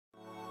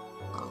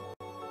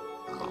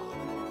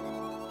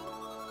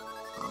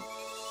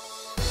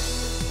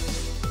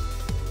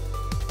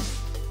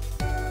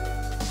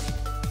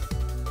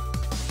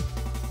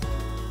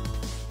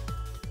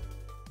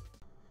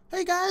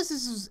Hey guys,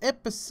 this is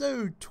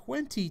episode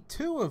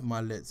 22 of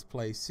my Let's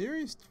Play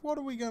series. What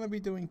are we going to be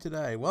doing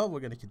today? Well, we're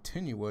going to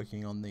continue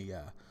working on the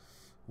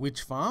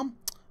witch farm.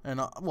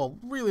 And, well,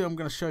 really I'm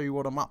going to show you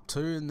what I'm up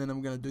to, and then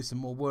I'm going to do some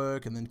more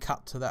work, and then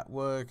cut to that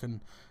work, and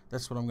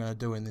that's what I'm going to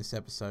do in this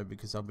episode,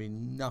 because I'll be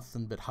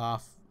nothing but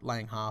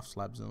laying half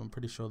slabs, and I'm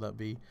pretty sure that'll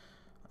be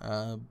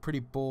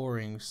pretty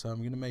boring, so I'm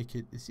going to make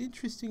it as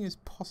interesting as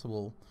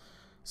possible.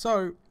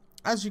 So,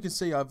 as you can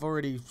see, I've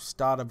already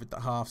started with the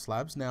half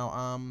slabs.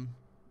 Now,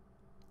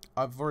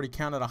 I've already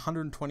counted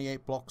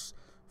 128 blocks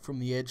from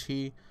the edge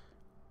here,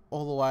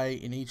 all the way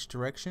in each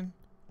direction.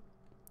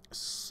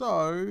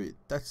 So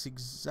that's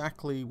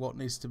exactly what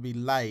needs to be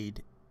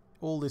laid.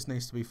 All this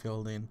needs to be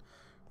filled in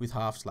with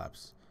half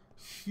slabs.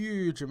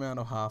 Huge amount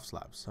of half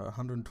slabs. So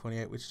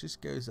 128, which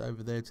just goes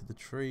over there to the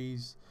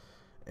trees.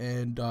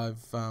 And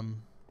I've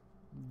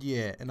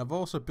yeah, and I've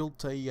also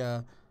built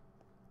a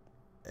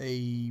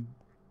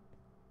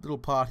little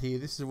part here.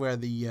 This is where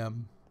the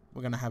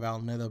we're going to have our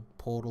nether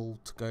portal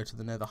to go to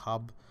the nether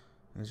hub.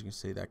 And as you can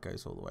see, that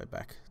goes all the way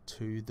back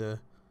to the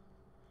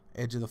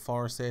edge of the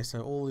forest there.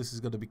 So all this is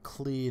going to be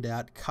cleared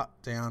out, cut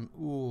down.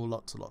 Ooh,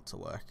 lots and lots of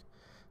work.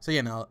 So yeah,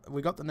 now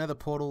we got the nether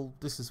portal.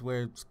 This is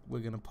where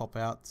we're going to pop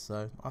out.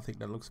 So I think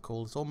that looks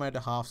cool. It's all made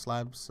of half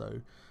slabs, so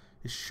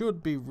it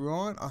should be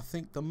right. I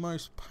think the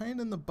most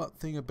pain in the butt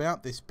thing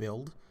about this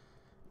build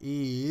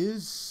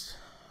is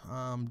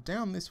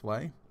down this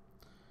way.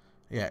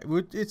 Yeah,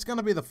 it's going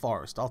to be the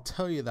forest. I'll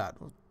tell you that.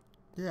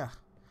 Yeah,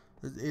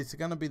 it's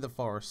going to be the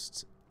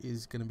forest.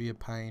 Is going to be a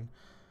pain.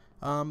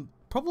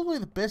 Probably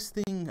the best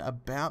thing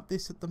about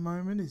this at the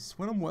moment is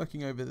when I'm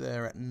working over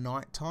there at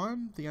night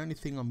time, the only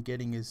thing I'm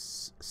getting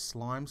is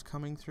slimes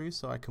coming through,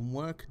 so I can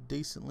work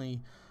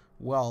decently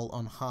well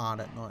on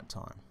hard at night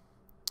time.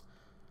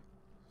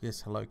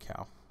 Yes, hello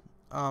cow.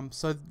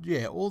 So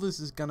yeah, all this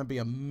is going to be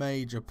a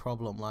major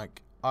problem.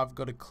 Like, I've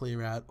got to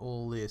clear out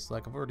all this.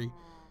 Like, I've already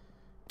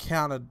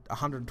counted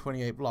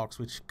 128 blocks,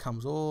 which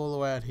comes all the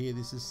way out here.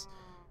 This is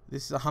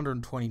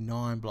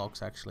 129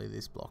 blocks actually,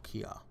 this block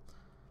here.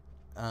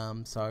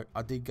 So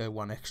I did go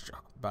one extra,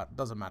 but it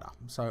doesn't matter.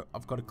 So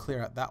I've got to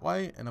clear out that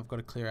way, and I've got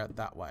to clear out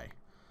that way,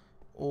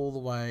 all the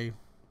way.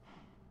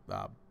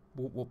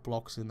 What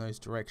blocks in those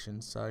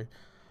directions? So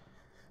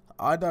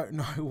I don't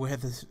know where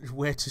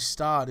to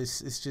start.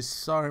 It's just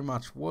so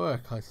much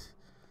work.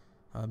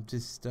 I'm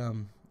just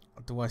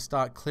do I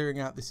start clearing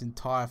out this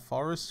entire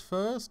forest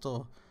first,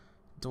 or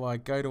do I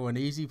go to an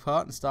easy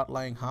part and start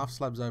laying half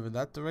slabs over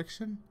that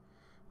direction,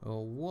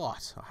 or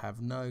what? I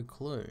have no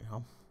clue.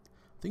 I'm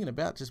thinking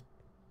about just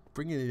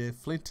bringing in a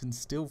flint and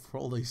steel for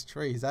all these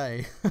trees,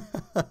 eh?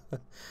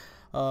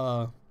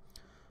 So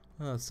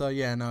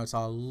yeah, no, it's a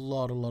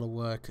lot of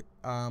work.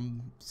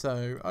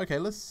 So okay,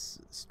 let's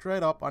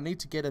straight up. I need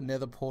to get a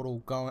nether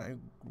portal going,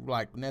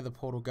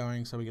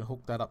 so we can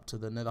hook that up to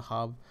the nether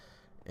hub.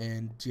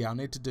 And yeah, I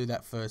need to do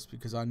that first,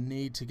 because I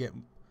need to get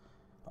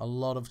a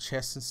lot of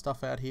chests and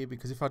stuff out here,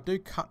 because if I do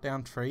cut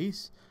down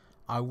trees,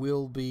 I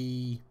will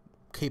be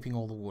keeping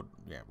all the wood.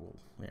 Yeah, well,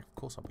 yeah, of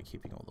course I'll be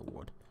keeping all the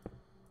wood.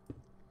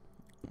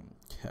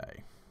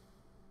 Okay,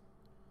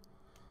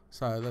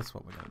 so that's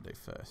what we're going to do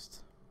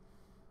first.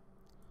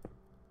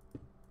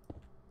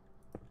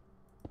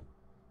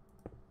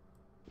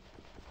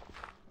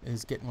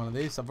 Is getting one of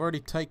these. I've already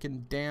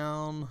taken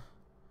down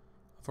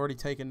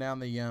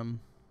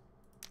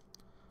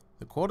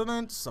the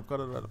coordinates. I've got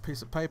it on a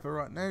piece of paper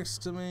right next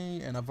to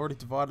me, and I've already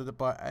divided it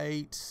by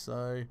 8,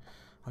 so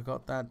I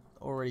got that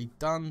already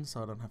done,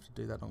 so I don't have to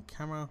do that on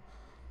camera.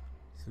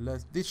 So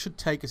this should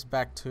take us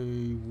back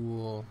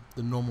to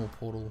the normal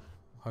portal.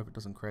 Hope it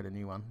doesn't create a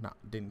new one. No,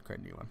 it didn't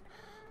create a new one.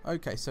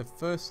 Okay, so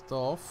first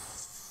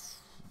off,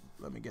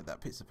 let me get that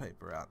piece of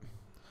paper out.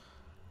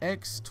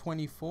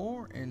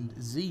 X24 and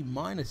Z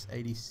minus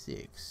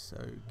 86.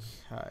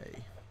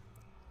 Okay.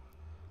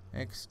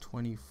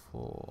 X24.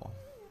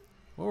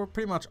 Well, we're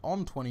pretty much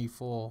on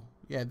 24.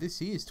 Yeah,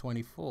 this is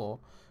 24.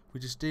 We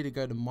just need to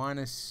go to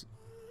minus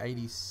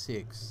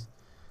 86.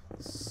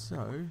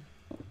 So,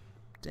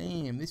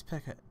 damn, this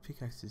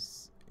pickaxe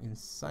is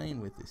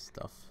insane with this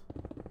stuff.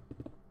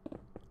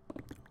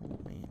 Oh,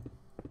 man.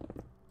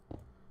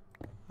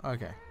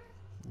 Okay.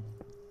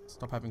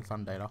 Stop having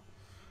fun, data.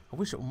 I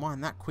wish it would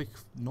mine that quick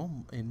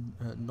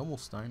normal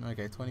stone.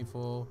 Okay,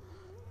 24.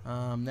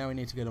 Now we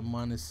need to go to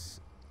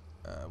minus...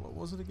 what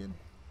was it again?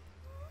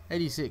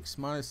 86,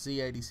 minus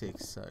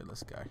Z86, so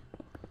let's go.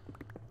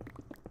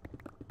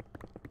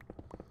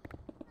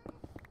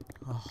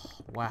 Oh,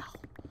 wow.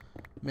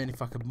 Man,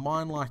 if I could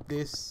mine like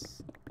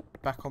this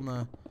back on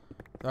the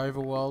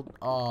overworld,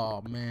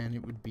 oh man,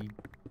 it would be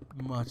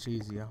much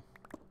easier.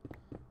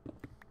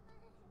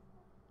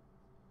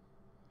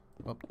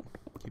 Oh,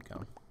 keep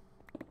going.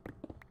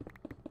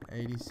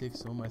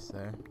 86, almost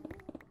there.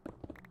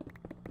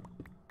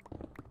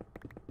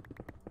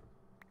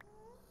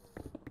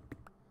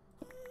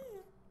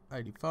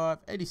 85,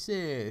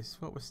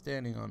 86, what we're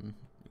standing on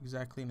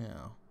exactly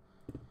now.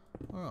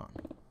 Alright.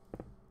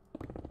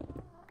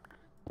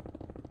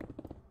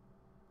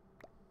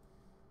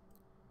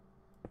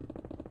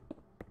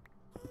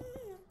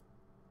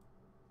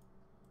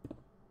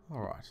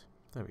 Alright,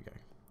 there we go.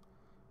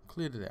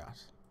 Cleared it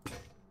out.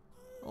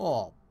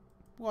 Oh,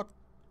 what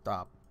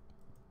the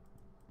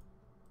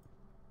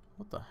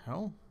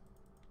hell?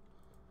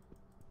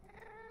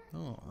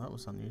 Oh, that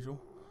was unusual.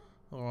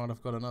 Alright,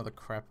 I've got another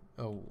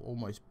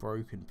almost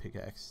broken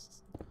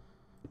pickaxe.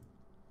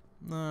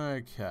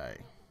 Okay.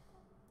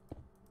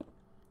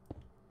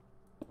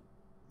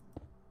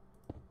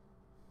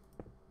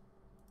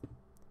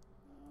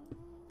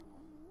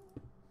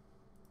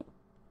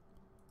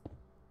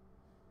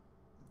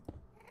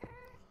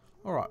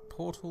 Alright,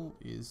 portal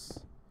is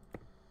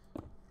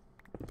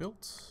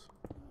built.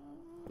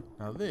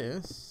 Now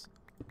this,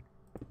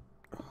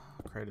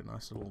 create a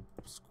nice little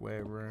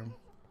square room,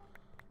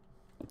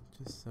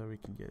 just so we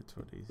can get to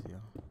it easier.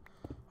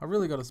 I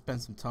really got to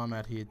spend some time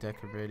out here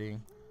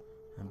decorating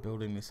and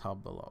building this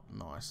hub a lot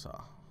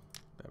nicer.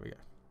 There we go.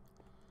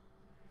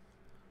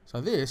 So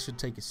this should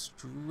take us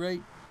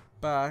straight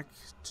back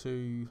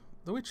to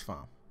the witch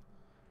farm.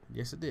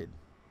 Yes, it did.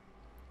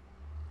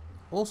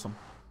 Awesome.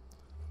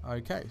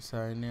 Okay,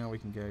 so now we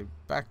can go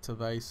back to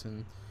base,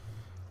 and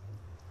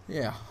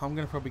yeah, I'm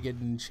gonna probably get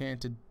an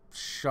enchanted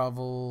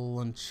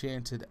shovel,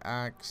 enchanted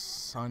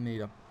axe. I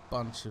need a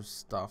bunch of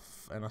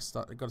stuff, and I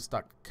got to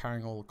start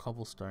carrying all the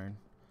cobblestone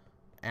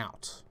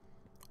out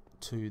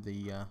to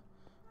the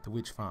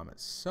witch farm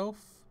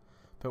itself.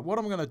 But what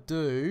I'm gonna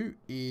do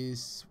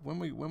is when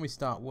we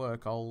start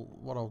work,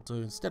 what I'll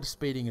do, instead of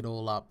speeding it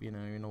all up, you know,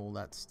 and all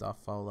that stuff,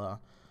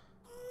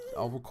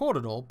 I'll record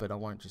it all, but I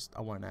won't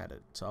add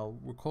it. So I'll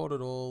record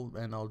it all,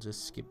 and I'll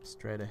just skip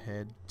straight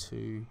ahead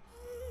to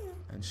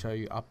and show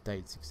you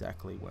updates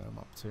exactly where I'm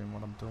up to and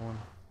what I'm doing.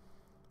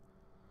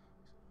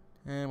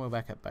 And we're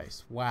back at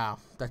base. Wow,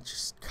 that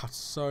just cut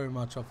so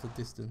much off the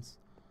distance.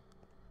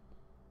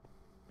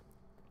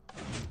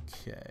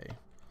 Okay,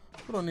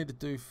 what do I need to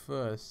do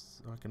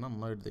first? I can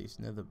unload these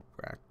nether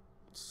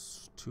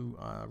racks to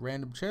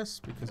random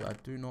chests, because I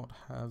do not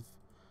have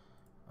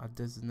a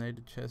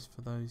designated chest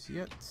for those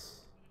yet.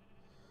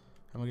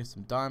 And we'll get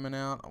some diamond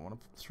out. I want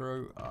to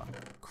throw a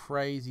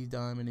crazy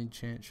diamond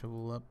enchant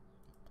shovel up.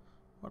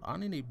 What? I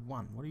only need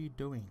one. What are you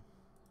doing?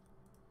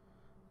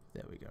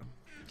 There we go.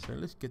 So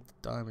let's get the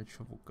diamond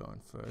shovel going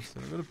first.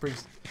 And I'm going to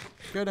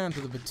go down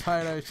to the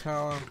potato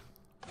tower,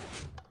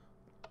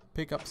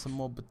 pick up some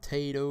more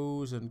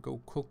potatoes, and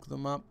go cook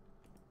them up.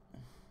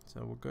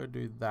 So we'll go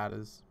do that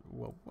as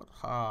well. What?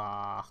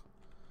 I'm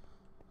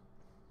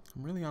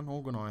really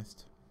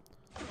unorganized.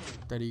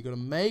 Daddy, you got to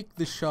make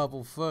the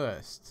shovel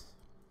first.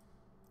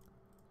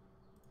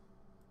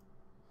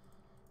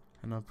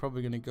 And I'm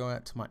probably going to go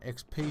out to my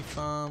XP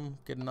farm,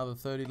 get another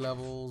 30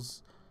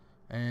 levels,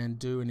 and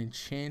do an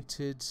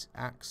enchanted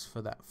axe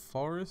for that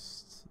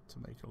forest to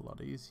make it a lot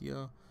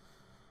easier.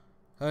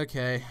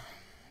 Okay,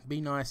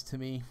 be nice to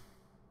me.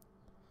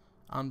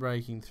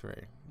 Unbreaking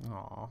 3.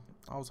 Aw,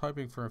 I was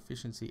hoping for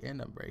efficiency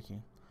and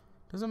unbreaking.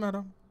 Doesn't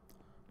matter.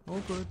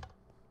 All good.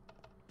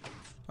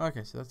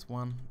 Okay, so that's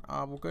one.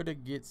 We'll go to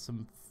get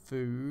some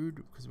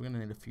food, because we're going to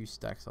need a few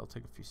stacks. I'll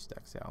take a few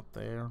stacks out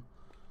there.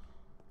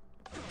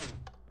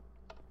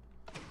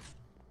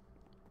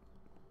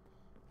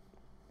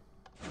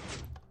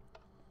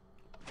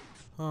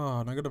 Oh,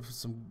 and I gotta put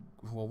some.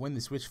 Well, when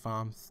this witch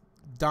farm's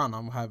done,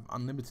 I'll have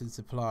unlimited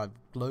supply of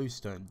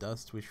glowstone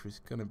dust, which was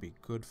gonna be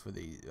good for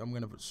the. I'm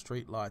gonna put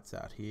street lights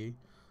out here,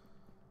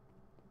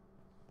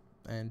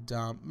 and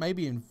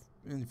maybe in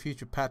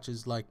future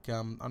patches, like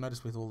I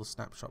noticed with all the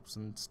snapshots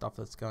and stuff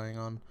that's going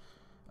on,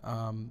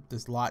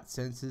 there's light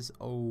sensors.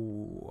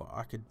 Oh,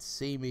 I could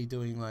see me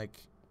doing, like,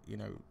 you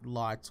know,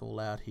 lights all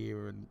out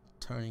here and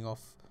turning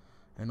off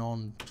and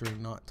on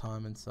during night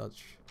time and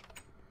such.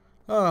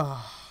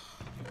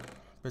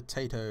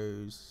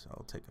 Potatoes.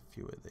 I'll take a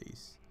few of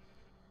these.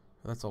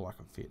 That's all I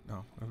can fit.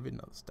 No, I'll fit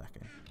another stack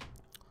in.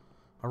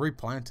 I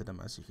replanted them,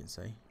 as you can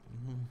see.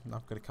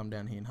 I've got to come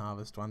down here and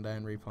harvest one day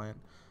and replant.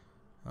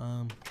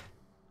 So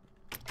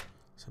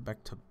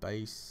back to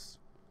base.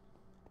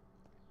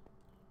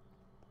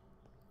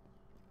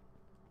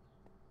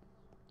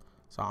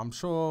 So I'm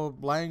sure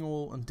laying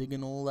all and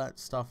digging all that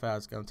stuff out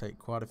is going to take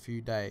quite a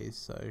few days.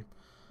 So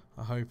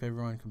I hope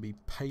everyone can be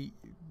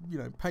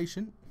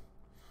patient.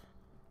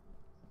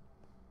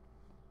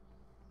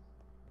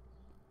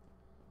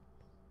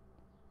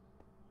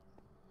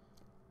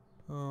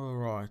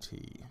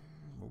 Alrighty,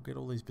 we'll get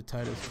all these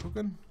potatoes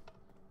cooking.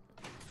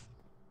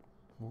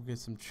 We'll get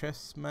some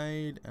chests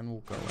made, and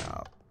we'll go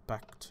out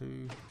back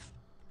to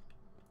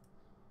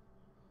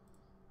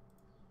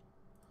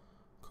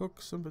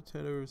cook some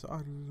potatoes.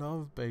 I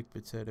love baked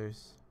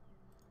potatoes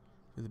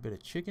with a bit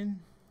of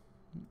chicken.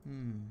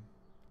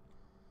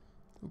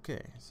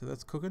 Okay, so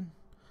that's cooking.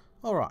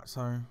 Alright,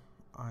 so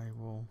I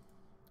will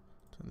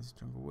turn this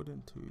jungle wood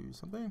into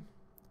something.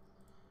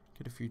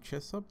 Get a few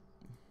chests up.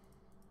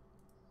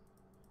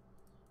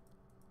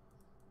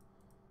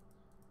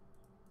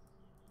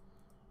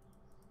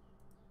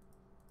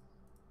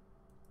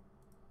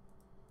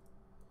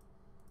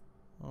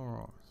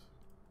 Alright.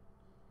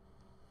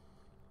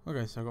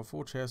 Okay, so I've got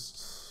 4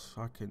 chests.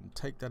 I can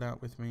take that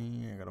out with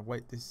me. I gotta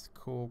wait this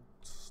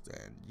cooked,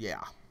 and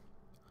yeah.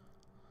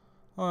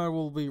 I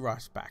will be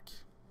right back.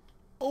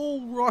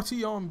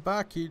 Alrighty, I'm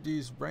back. It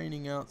is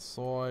raining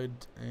outside,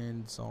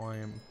 and so I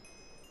am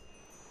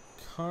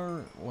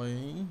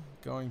currently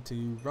going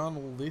to run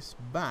all this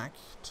back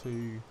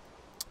to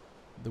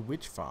the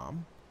witch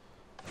farm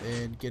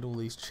and get all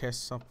these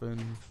chests up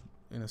in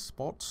a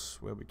spot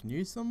where we can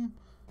use them,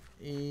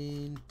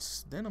 and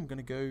then I'm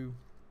going to go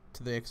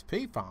to the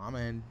XP farm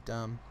and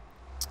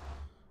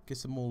get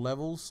some more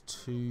levels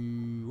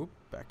to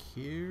back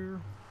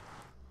here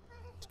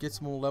to get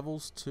some more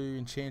levels to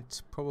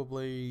enchant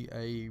probably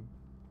a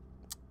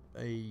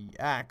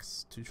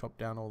axe to chop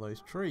down all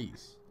those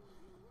trees.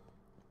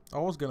 I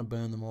was going to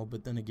burn them all,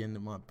 but then again it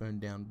might burn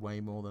down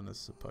way more than it's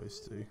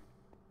supposed to.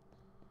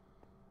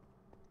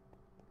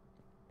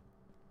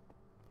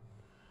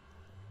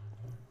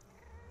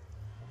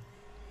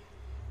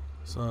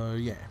 So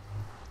yeah,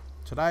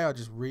 today I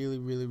just really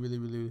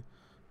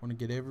want to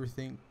get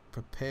everything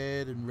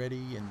prepared and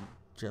ready and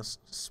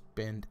just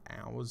spend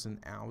hours and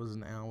hours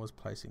and hours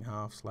placing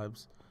half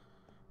slabs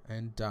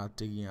and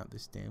digging out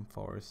this damn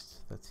forest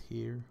that's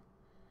here.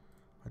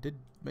 I did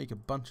make a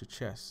bunch of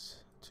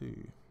chests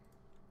too.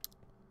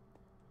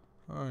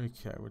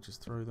 Okay, we'll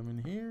just throw them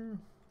in here.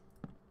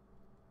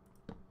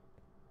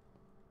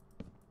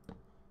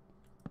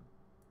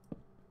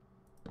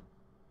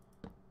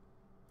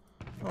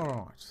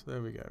 Alright,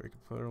 there we go. We can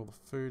put all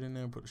the food in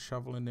there, put a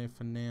shovel in there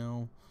for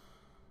now.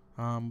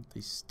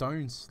 These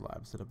stone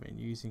slabs that I've been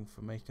using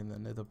for making the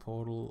nether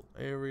portal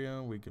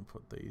area, we can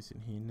put these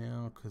in here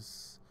now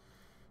because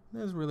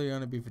there's really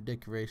only be for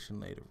decoration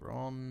later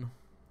on.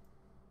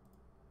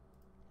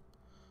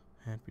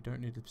 And we don't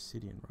need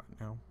obsidian right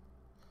now.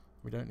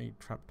 We don't need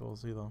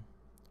trapdoors either.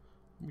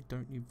 We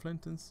don't need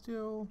flint and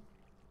steel.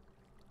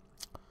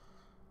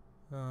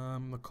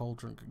 The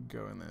cauldron can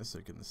go in there,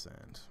 so can the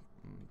sand.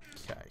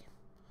 Okay.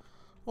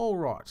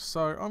 Alright,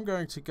 so I'm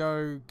going to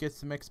go get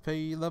some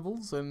XP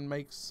levels and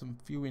make some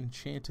few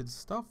enchanted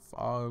stuff.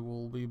 I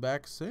will be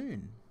back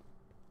soon.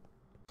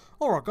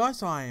 Alright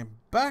guys, I am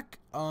back.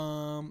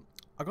 I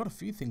got a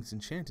few things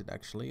enchanted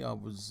actually. I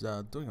was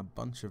doing a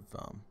bunch of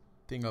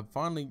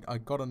I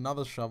got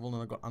another shovel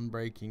and I got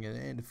unbreaking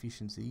and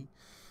efficiency.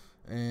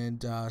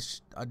 And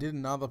I did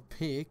another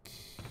pick.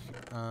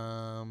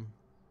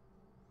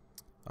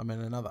 I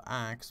mean another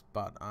axe,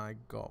 but I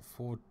got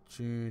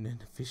fortune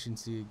and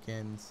efficiency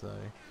again, so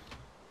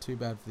too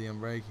bad for the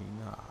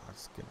unbreaking.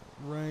 It's gonna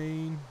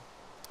rain.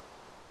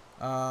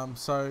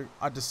 So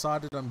I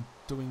decided I'm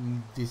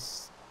doing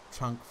this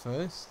chunk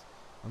first.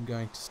 I'm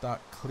going to start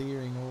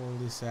clearing all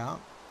this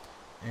out,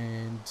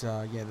 and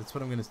yeah, that's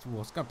what I'm going to do.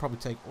 Well, it's going to probably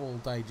take all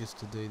day just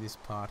to do this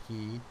part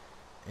here,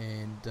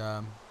 and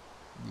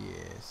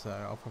yeah, so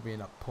I'll probably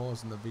end up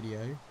pausing the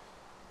video.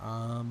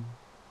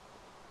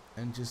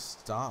 And just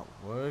start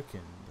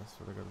working. That's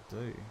what I gotta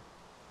do,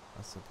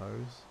 I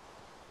suppose.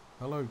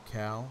 Hello,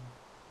 cow.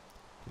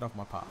 Get off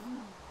my path.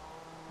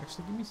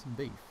 Actually, give me some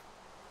beef.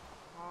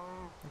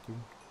 Thank you.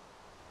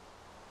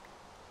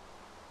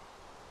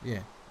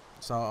 Yeah.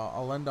 So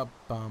I'll end up.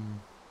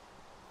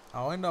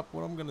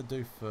 What I'm gonna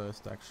do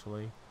first,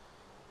 actually.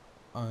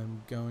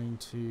 I'm going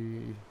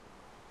to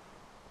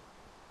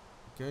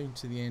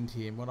the end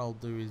here, and what I'll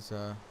do is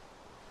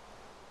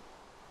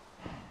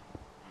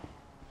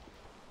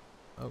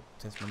oh,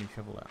 test my new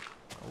shovel out.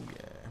 Oh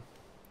yeah.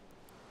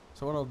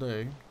 So what I'll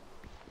do,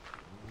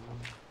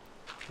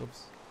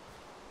 whoops,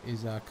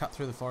 is cut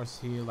through the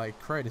forest here, like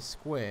create a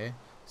square,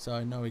 so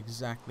I know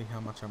exactly how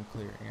much I'm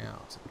clearing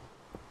out.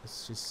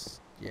 It's just,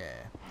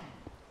 yeah,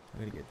 I'm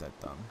gonna get that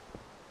done.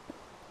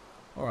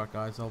 Alright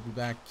guys, I'll be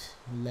back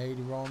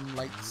later on,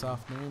 late this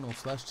afternoon or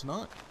 /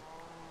 tonight.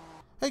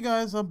 Hey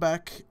guys, I'm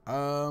back.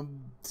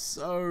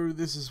 So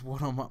this is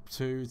what I'm up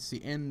to. It's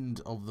the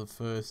end of the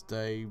first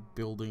day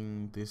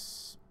building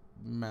this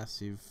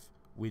massive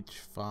witch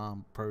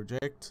farm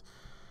project.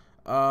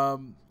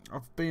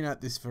 I've been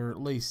at this for at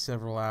least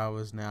several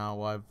hours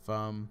now. I've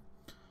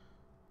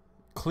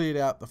cleared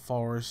out the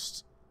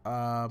forest.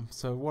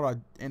 So what I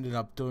ended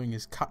up doing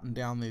is cutting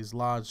down these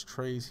large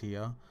trees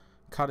here,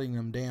 cutting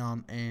them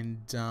down and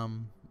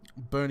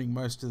burning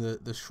most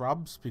of the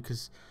shrubs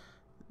because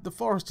the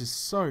forest is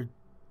so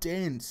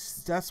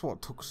dense. That's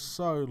what took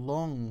so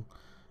long.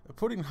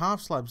 Putting half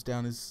slabs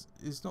down is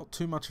not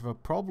too much of a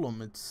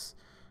problem. It's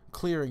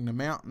clearing the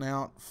mountain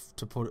out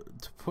to put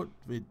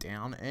it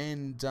down,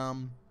 and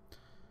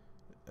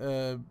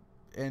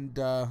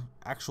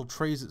actual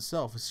trees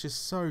itself. It's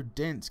just so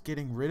dense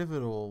getting rid of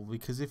it all,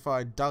 because if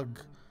I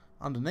dug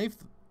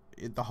underneath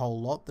it the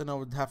whole lot, then I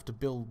would have to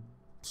build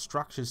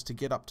structures to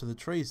get up to the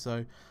trees.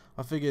 So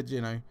I figured,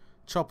 you know,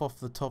 chop off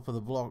the top of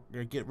the block,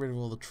 get rid of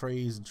all the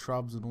trees and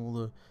shrubs and all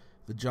the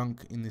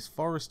junk in this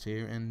forest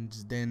here,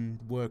 and then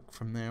work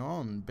from there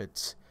on.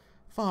 But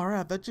far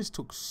out, that just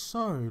took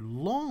so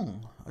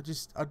long.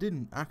 I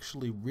didn't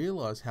actually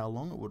realize how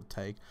long it would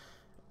take,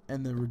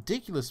 and the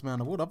ridiculous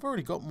amount of wood. I've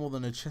already got more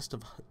than a chest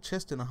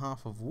and a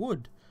half of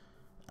wood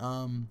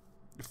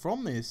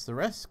from this. The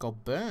rest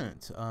got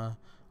burnt.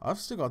 I've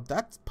still got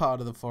that part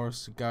of the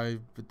forest to go,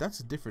 but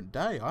that's a different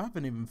day. I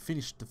haven't even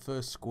finished the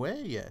first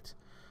square yet.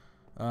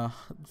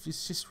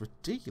 It's just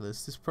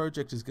ridiculous. This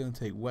project is going to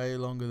take way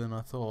longer than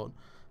I thought,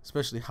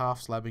 especially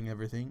half slabbing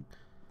everything,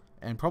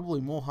 and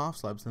probably more half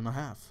slabs than I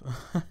have.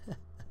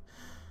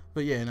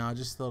 But yeah, no, I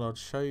just thought I'd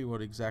show you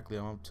what exactly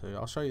I'm up to.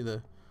 I'll show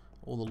you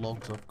all the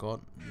logs I've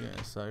got.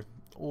 Yeah, so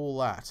all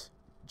that,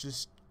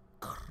 just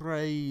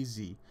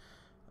crazy.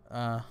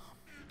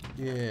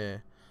 Yeah.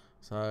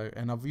 So,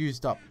 and I've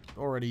used up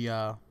already.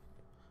 I'm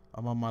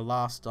on my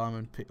last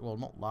diamond pick. Well,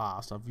 not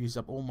last. I've used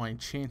up all my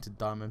enchanted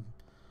diamond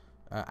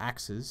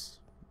axes.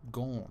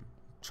 Gone.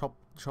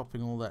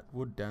 Chopping all that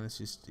wood down is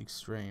just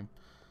extreme.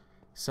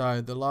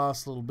 So the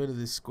last little bit of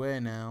this square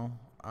now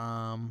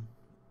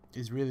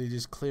is really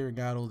just clearing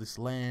out all this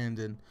land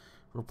and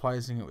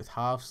replacing it with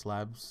half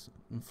slabs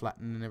and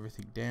flattening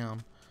everything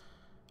down.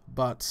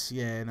 But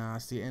yeah, no,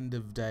 it's the end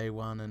of day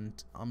one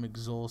and I'm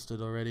exhausted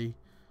already.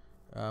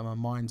 My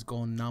mind's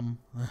gone numb.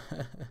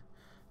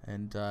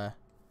 And I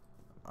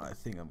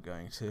think I'm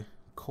going to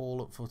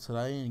call it for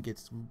today and get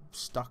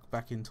stuck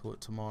back into it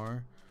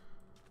tomorrow.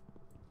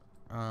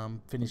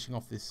 Finishing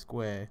off this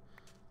square.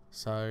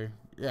 So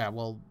yeah,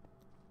 well,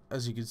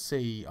 as you can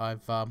see,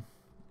 I've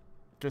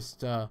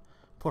just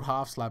put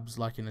half slabs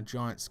like in a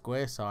giant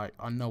square, so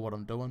I know what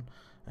I'm doing,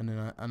 and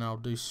then I'll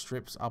do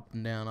strips up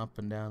and down, up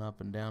and down,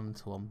 up and down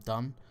until I'm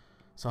done.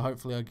 So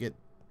hopefully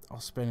I'll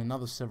spend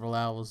another several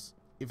hours,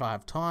 if I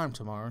have time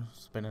tomorrow,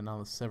 spend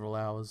another several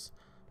hours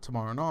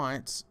tomorrow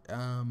night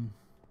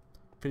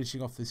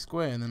finishing off this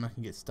square, and then I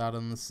can get started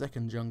on the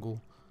second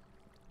jungle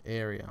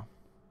area.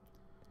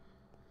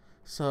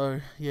 So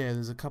yeah,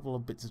 there's a couple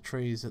of bits of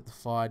trees that the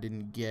fire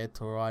didn't get,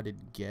 or I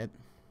didn't get.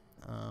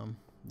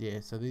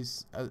 Yeah, so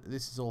this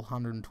is all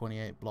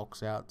 128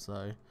 blocks out.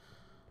 So,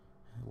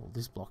 well,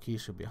 this block here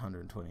should be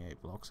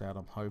 128 blocks out.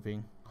 I'm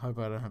hoping. Hope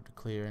I don't have to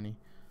clear any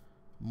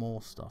more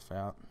stuff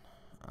out.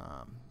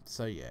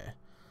 So yeah.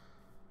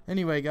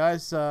 Anyway,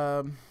 guys,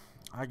 I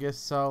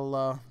guess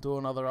I'll do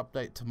another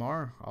update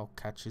tomorrow. I'll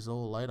catch you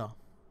all later.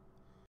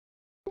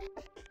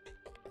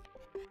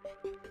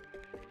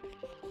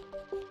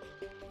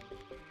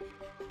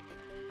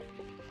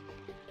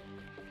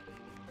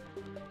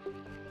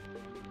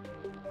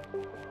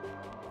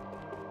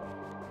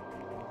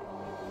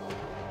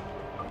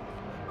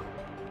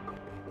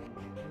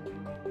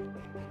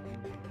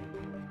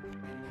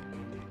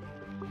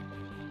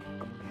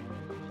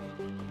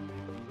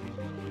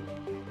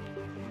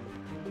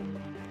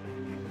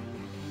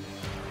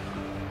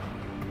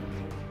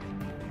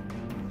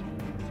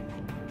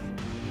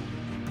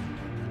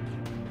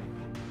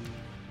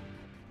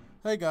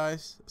 Hey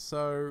guys,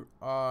 so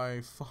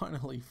I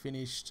finally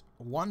finished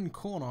one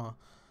corner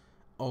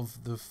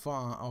of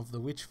the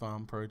witch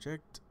farm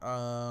project.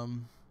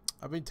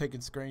 I've been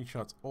taking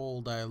screenshots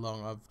all day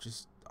long.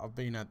 I've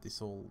been at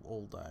this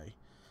all day.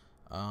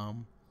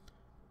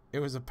 It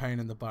was a pain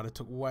in the butt. It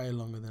took way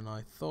longer than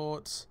I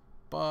thought,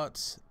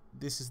 but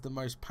this is the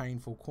most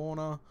painful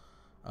corner.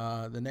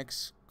 The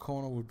next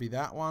corner would be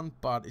that one,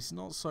 but it's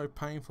not so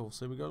painful.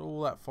 So we got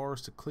all that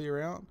forest to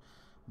clear out,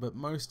 but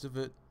most of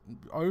it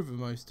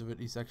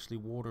is actually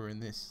water in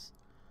this.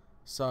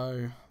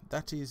 So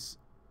that is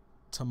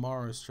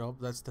tomorrow's job.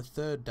 That's the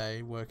third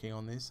day working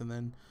on this, and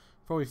then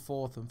probably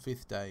fourth and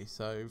fifth day.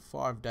 So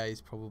 5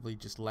 days probably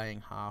just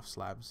laying half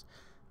slabs.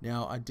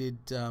 Now I did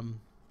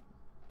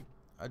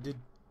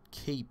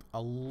keep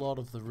a lot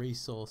of the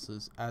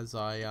resources as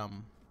I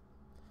what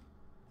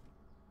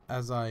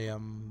was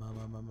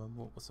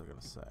I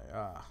gonna say?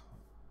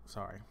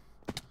 Sorry.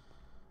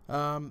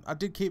 I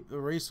did keep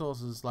the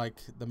resources, like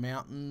the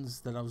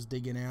mountains that I was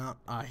digging out.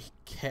 I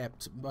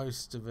kept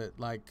most of it.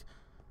 Like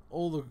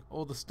all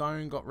the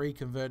stone got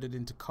reconverted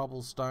into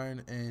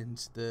cobblestone, and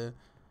the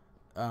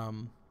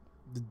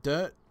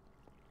dirt,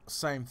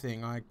 same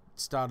thing. I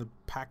started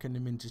packing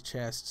them into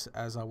chests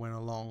as I went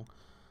along,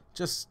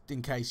 just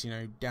in case, you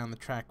know, down the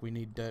track we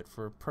need dirt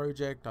for a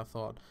project. I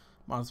thought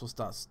might as well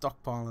start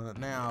stockpiling it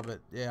now.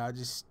 But yeah,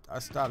 I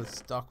started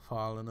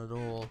stockpiling it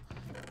all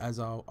as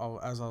I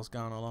was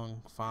going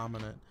along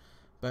farming it.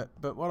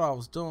 But what I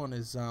was doing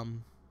is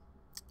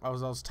I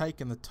was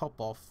taking the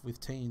top off with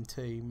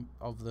TNT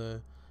of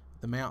the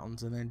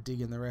mountains, and then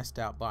digging the rest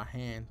out by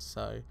hand.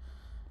 So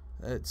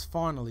it's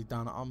finally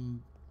done.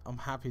 I'm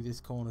happy this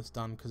corner's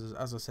done, because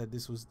as I said,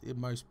 this was the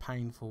most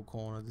painful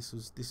corner. This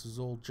was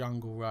all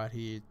jungle right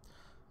here,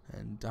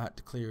 and I had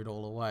to clear it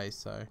all away.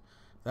 So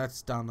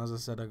that's done. As I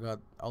said,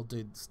 I'll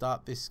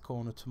start this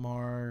corner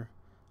tomorrow.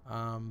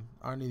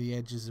 Only the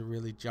edges are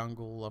really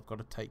jungle. I've got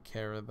to take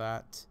care of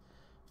that.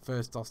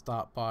 First I'll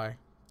start by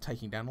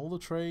taking down all the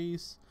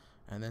trees,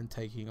 and then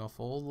taking off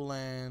all the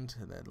land,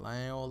 and then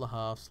laying all the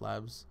half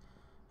slabs.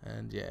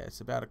 And yeah,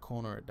 it's about a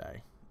corner a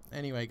day.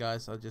 Anyway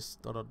guys, I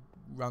just thought I'd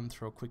run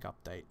through a quick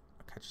update.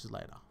 I'll catch you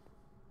later.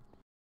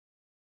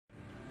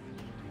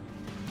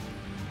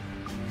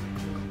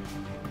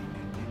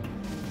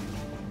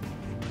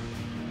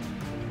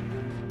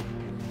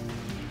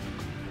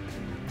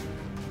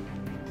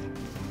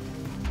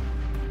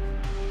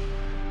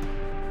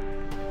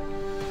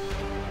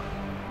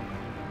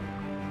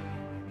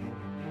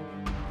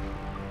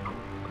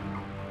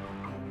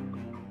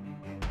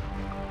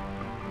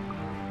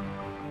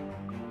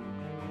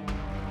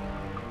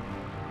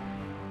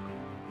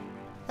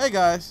 Hey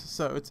guys,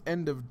 so it's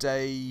end of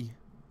day,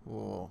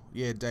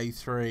 day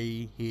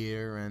 3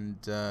 here, and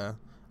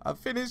I've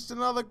finished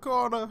another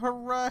corner.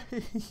 Hooray!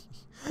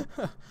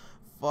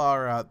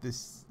 Far out.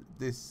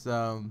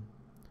 The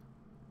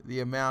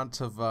amount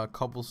of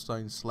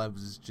cobblestone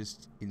slabs is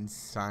just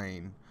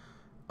insane.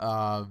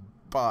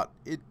 But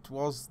it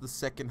was the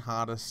second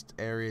hardest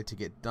area to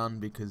get done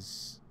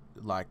because,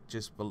 like,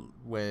 just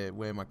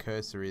where my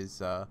cursor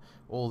is,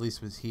 all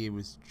this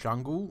was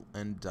jungle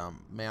and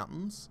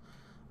mountains.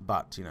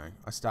 But, you know,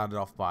 I started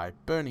off by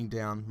burning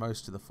down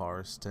most of the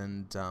forest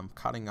and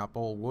cutting up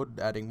all wood,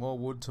 adding more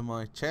wood to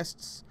my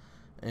chests,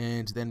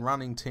 and then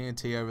running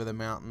TNT over the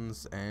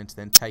mountains, and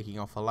then taking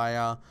off a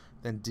layer,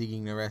 then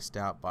digging the rest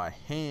out by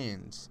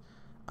hand.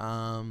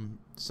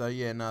 So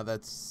yeah, no,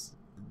 that's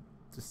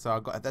how I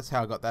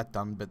got that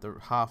done. But the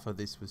half of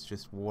this was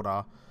just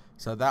water,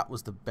 so that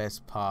was the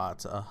best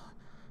part.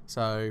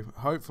 So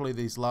hopefully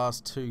these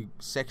last 2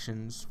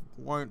 sections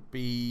won't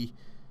be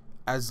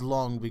as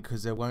long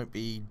because there won't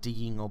be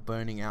digging or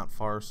burning out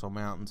forests or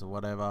mountains or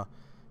whatever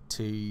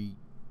to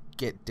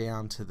get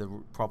down to the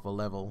proper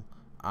level.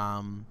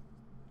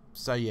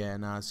 So yeah,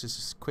 no, it's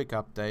just a quick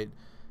update,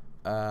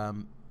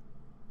 and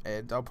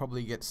I'll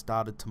probably get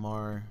started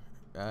tomorrow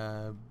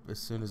as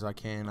soon as I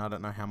can. I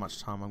don't know how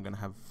much time I'm gonna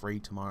have free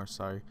tomorrow,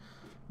 so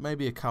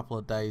maybe a couple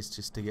of days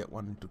just to get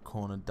one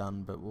corner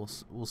done, but we'll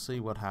see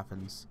what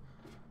happens.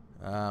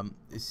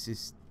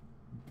 This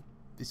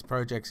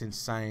project's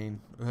insane.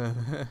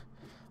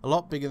 A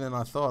lot bigger than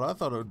I thought. I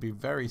thought it would be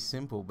very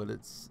simple, but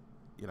it's,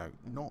 you know,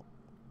 not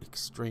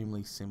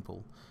extremely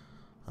simple.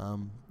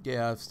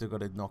 Yeah, I've still got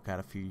to knock out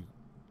a few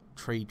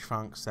tree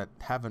trunks that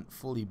haven't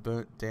fully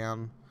burnt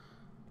down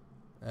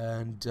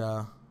and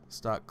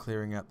start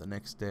clearing out the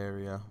next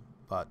area.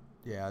 But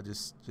yeah, I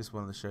just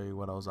wanted to show you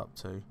what I was up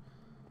to.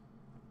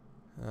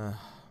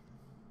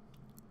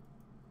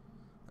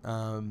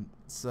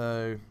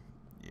 So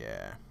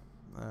yeah.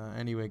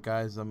 Anyway,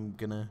 guys, I'm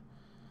gonna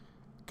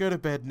go to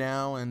bed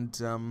now and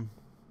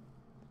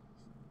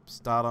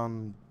start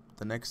on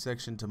the next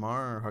section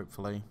tomorrow.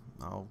 Hopefully,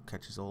 I'll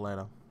catch you all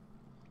later.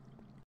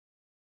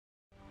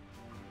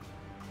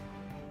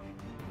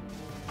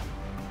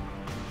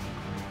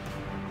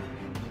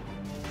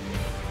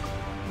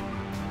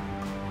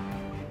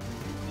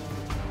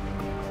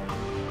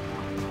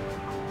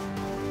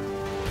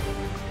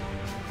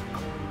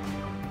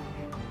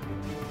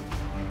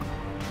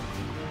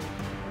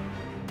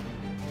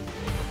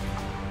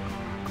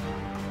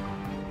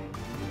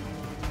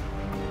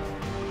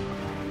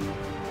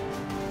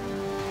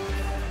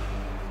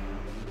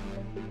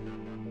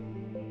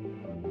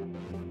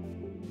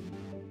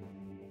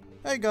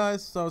 Hey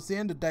guys, so it's the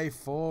end of day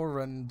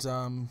 4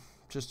 and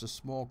just a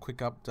small quick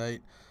update.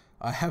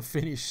 I have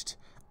finished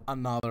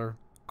another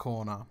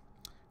corner.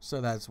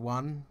 So that's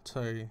 1,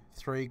 2,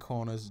 3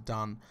 corners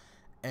done,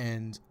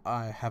 and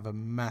I have a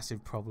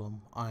massive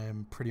problem. I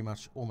am pretty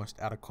much almost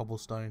out of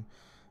cobblestone.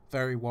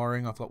 Very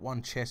worrying. I've got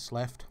 1 chest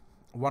left.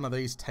 One of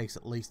these takes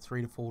at least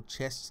 3 to 4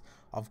 chests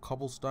of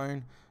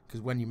cobblestone, because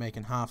when you're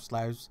making half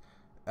slabs,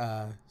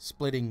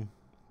 splitting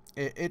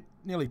it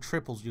nearly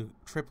triples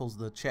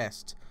the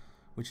chest,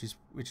 which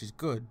is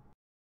good.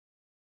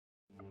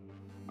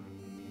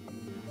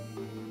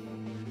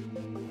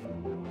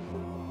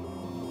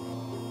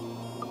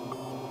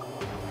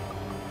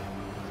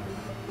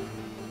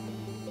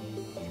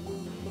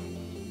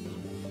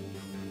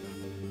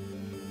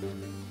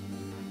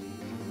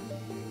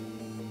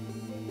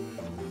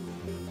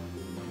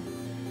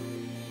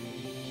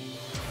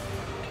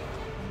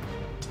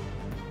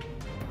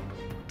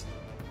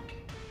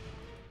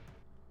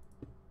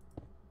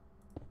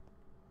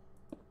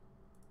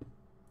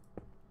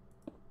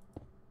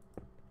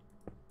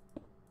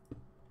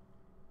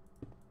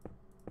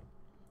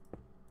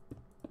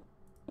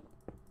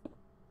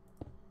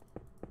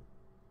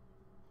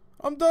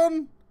 I'm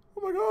done!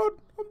 Oh my god,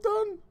 I'm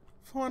done!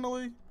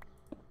 Finally,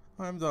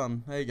 I'm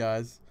done. Hey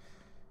guys.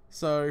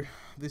 So,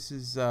 this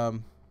is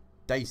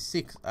day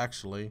 6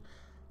 actually.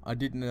 I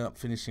didn't end up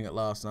finishing it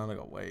last night, I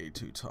got way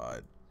too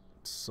tired.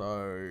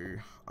 So,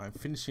 I'm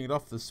finishing it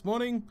off this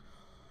morning.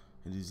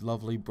 It is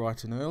lovely,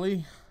 bright and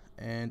early.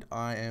 And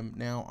I am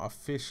now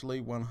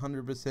officially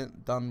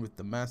 100% done with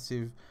the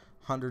massive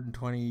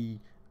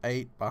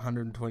 128 by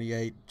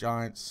 128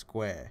 giant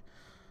square.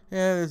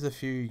 Yeah, there's a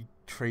few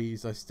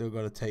trees I still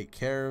got to take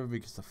care of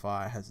because the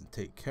fire hasn't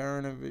taken care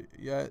of it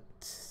yet,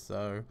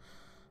 so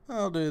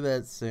I'll do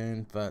that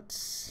soon,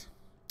 but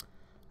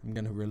I'm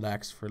gonna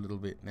relax for a little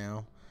bit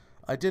now.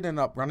 I did end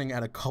up running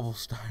out of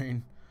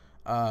cobblestone,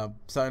 so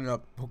I ended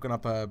up hooking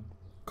up a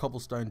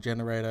cobblestone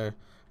generator,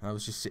 and I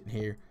was just sitting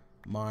here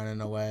mining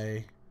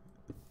away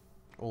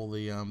all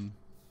the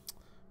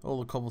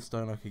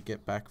cobblestone I could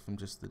get back from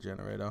just the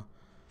generator.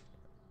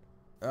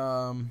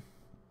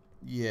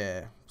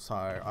 Yeah, so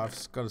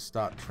I've got to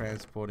start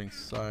transporting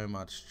so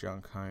much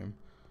junk home.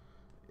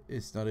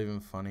 It's not even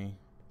funny.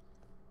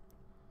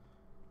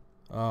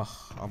 Oh,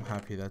 I'm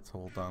happy that's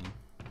all done.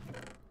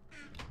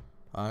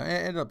 I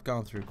ended up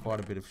going through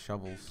quite a bit of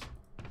shovels.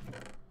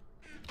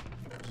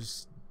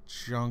 Just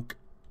junk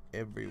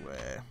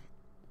everywhere.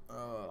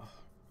 Oh.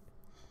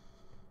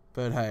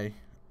 But hey,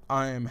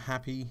 I am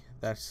happy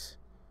that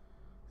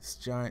this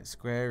giant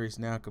square is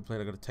now complete.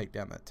 I've got to take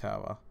down that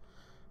tower.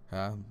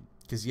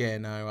 Because yeah,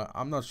 no,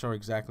 I'm not sure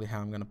exactly how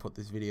I'm going to put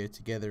this video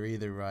together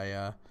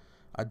either.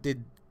 I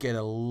did get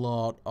a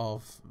lot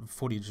of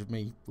footage of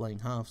me laying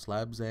half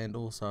slabs, and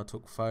also I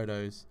took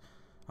photos.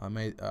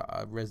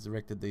 I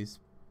resurrected these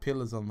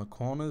pillars on the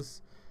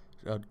corners.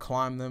 I'd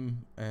climb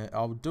them.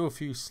 I would do a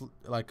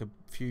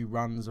few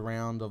runs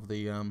around of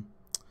the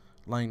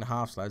laying the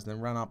half slabs, then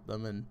run up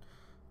them and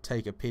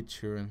take a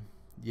picture, and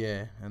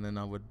yeah, and then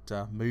I would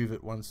move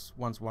it once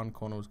one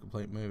corner was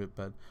complete, move it.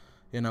 But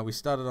you know, we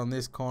started on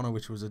this corner,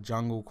 which was a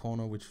jungle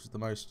corner, which was the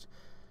most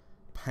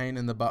pain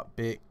in the butt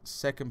bit.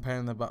 Second pain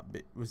in the butt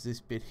bit was this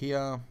bit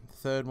here.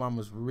 Third one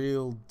was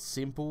real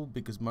simple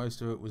because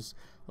most of it was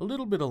a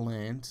little bit of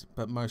land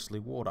but mostly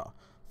water.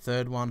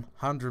 Third one,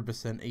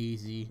 100%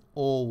 easy,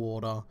 all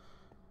water,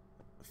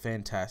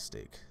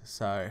 fantastic.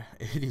 So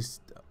it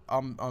is.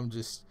 I'm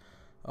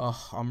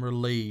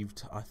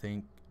relieved. I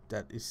think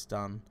that is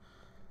done.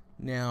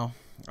 Now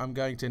I'm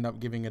going to end up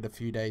giving it a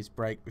few days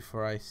break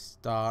before I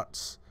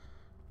start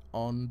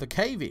on the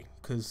caving,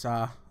 because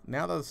now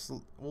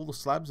that all the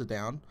slabs are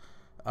down,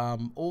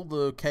 all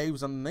the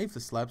caves underneath the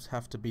slabs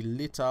have to be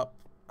lit up.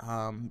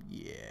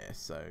 Yeah,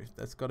 so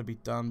that's got to be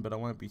done, but I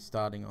won't be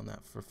starting on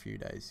that for a few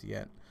days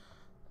yet.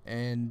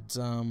 And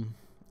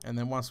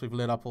then once we've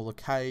lit up all the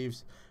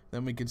caves,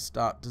 then we can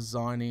start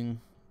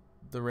designing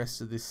the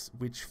rest of this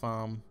witch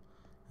farm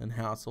and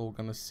how it's all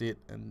gonna sit.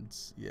 And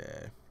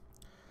yeah,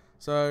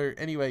 so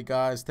anyway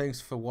guys, thanks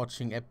for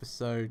watching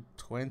episode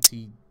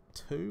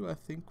 22, I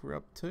think we're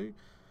up to,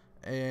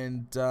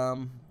 and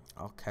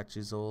I'll catch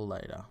you all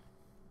later.